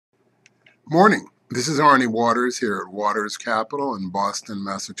Morning. This is Arnie Waters here at Waters Capital in Boston,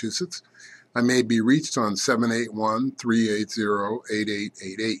 Massachusetts. I may be reached on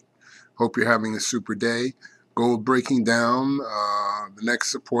 781-380-8888. Hope you're having a super day. Gold breaking down. The next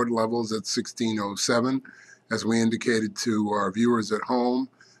support level is at 1607. As we indicated to our viewers at home,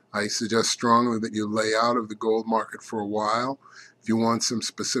 I suggest strongly that you lay out of the gold market for a while. If you want some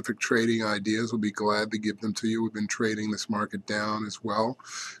specific trading ideas, we'll be glad to give them to you. We've been trading this market down as well.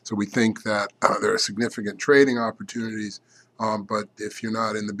 So we think that there are significant trading opportunities, but if you're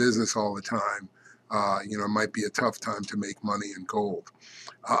not in the business all the time, it might be a tough time to make money in gold.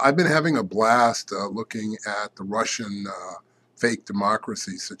 I've been having a blast looking at the Russian fake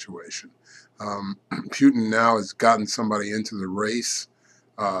democracy situation. Putin now has gotten somebody into the race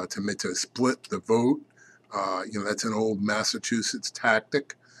to split the vote. That's an old Massachusetts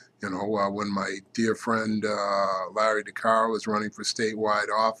tactic. When my dear friend Larry DeCaro was running for statewide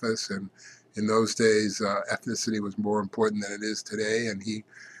office, and in those days ethnicity was more important than it is today, and he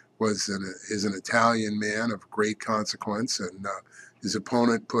is an Italian man of great consequence, and his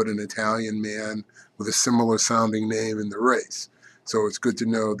opponent put an Italian man with a similar sounding name in the race. So it's good to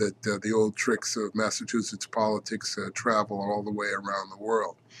know that the old tricks of Massachusetts politics travel all the way around the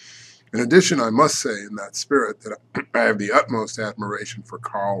world. In addition, I must say in that spirit that I have the utmost admiration for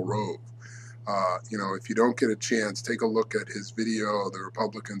Karl Rove. If you don't get a chance, take a look at his video. The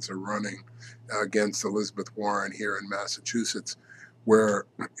Republicans are running against Elizabeth Warren here in Massachusetts, where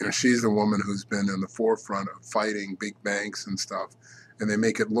she's the woman who's been in the forefront of fighting big banks and stuff, and they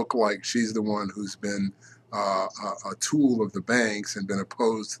make it look like she's the one who's been a tool of the banks and been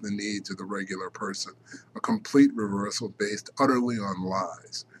opposed to the needs of the regular person. A complete reversal based utterly on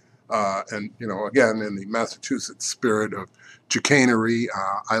lies. Again, in the Massachusetts spirit of chicanery,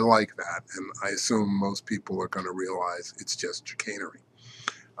 I like that, and I assume most people are going to realize it's just chicanery.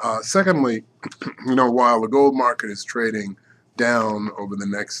 Secondly, while the gold market is trading down over the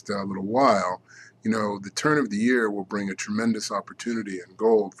next little while, the turn of the year will bring a tremendous opportunity in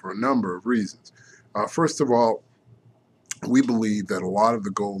gold for a number of reasons. First of all, we believe that a lot of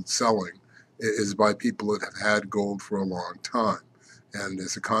the gold selling is by people that have had gold for a long time. And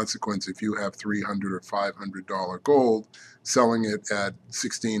as a consequence, if you have $300 or $500 gold, selling it at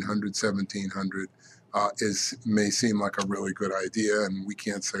 $1,600, $1,700 may seem like a really good idea, and we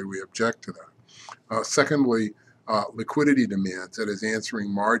can't say we object to that. Secondly, liquidity demands, that is answering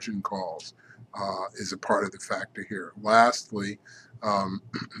margin calls, is a part of the factor here. Lastly,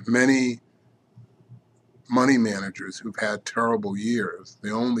 many money managers who've had terrible years,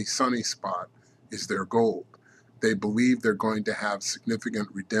 the only sunny spot is their gold. They believe they're going to have significant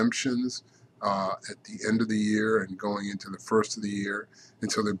redemptions at the end of the year and going into the first of the year,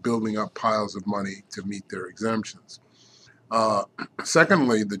 and so they're building up piles of money to meet their exemptions.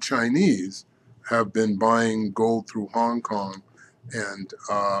 Secondly, the Chinese have been buying gold through Hong Kong, and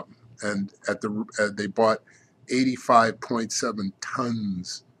they bought 85.7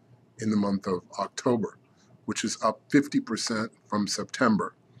 tons in the month of October, which is up 50% from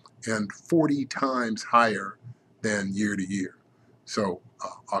September and 40 times higher than year to year. So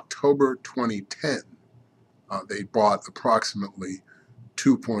October 2010, they bought approximately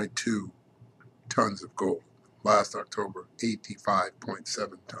 2.2 tons of gold. Last October,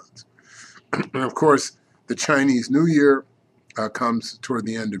 85.7 tons. And of course, the Chinese New Year comes toward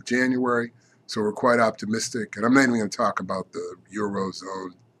the end of January, so we're quite optimistic. And I'm not even going to talk about the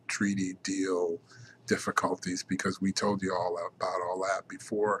Eurozone treaty deal difficulties, because we told you all about all that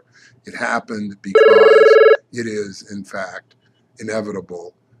before it happened, because it is, in fact,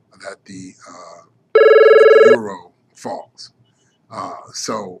 inevitable that the euro falls.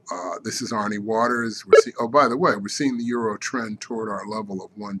 This is Arnie Waters. By the way, we're seeing the euro trend toward our level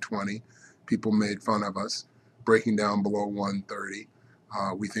of 120. People made fun of us, breaking down below 130.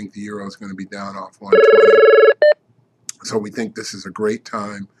 We think the euro is going to be down off 120. So we think this is a great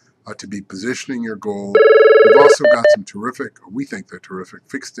time to be positioning your gold. We've also got some we think they're terrific,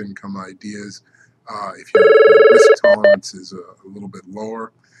 fixed income ideas if your risk tolerance is a little bit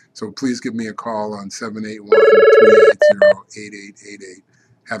lower. So please give me a call on 781-380-8888.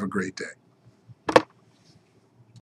 Have a great day.